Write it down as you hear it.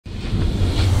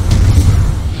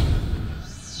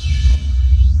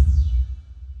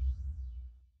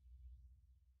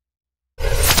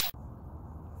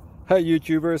Hey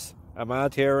YouTubers, I'm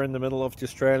out here in the middle of the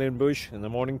Australian bush in the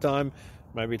morning time.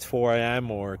 Maybe it's 4 a.m.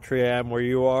 or 3 a.m. where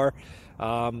you are.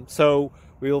 So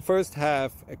we'll first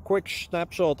have a quick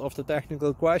snapshot of the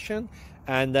technical question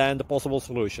and then the possible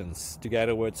solutions,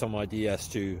 together with some ideas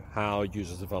to how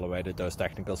users evaluated those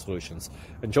technical solutions.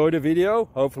 Enjoy the video,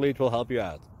 hopefully it will help you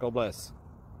out. God bless.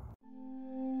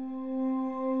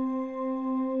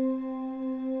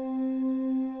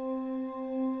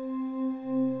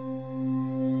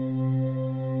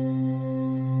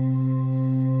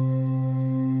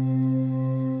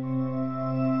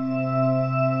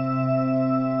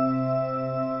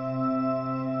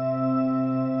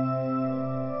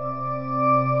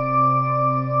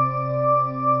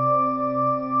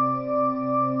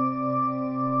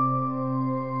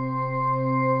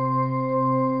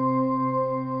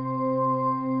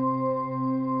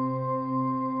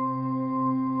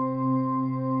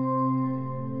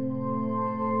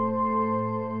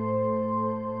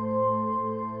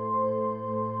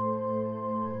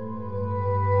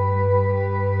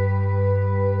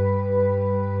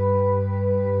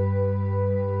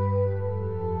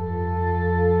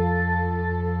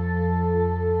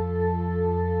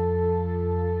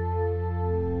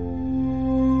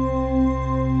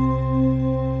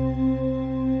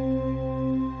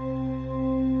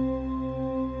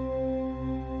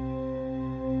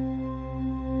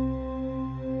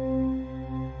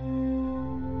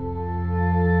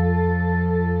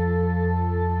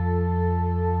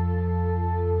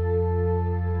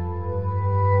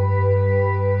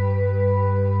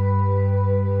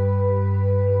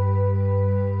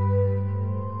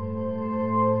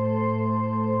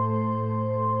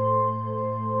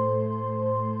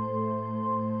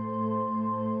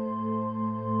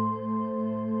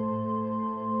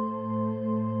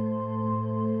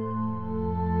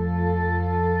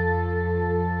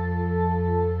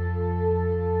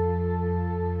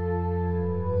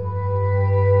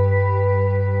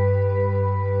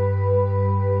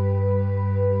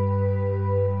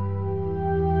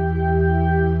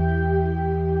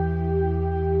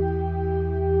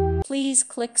 Please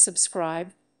click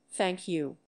subscribe. Thank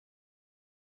you.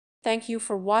 Thank you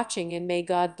for watching, and may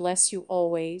God bless you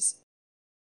always.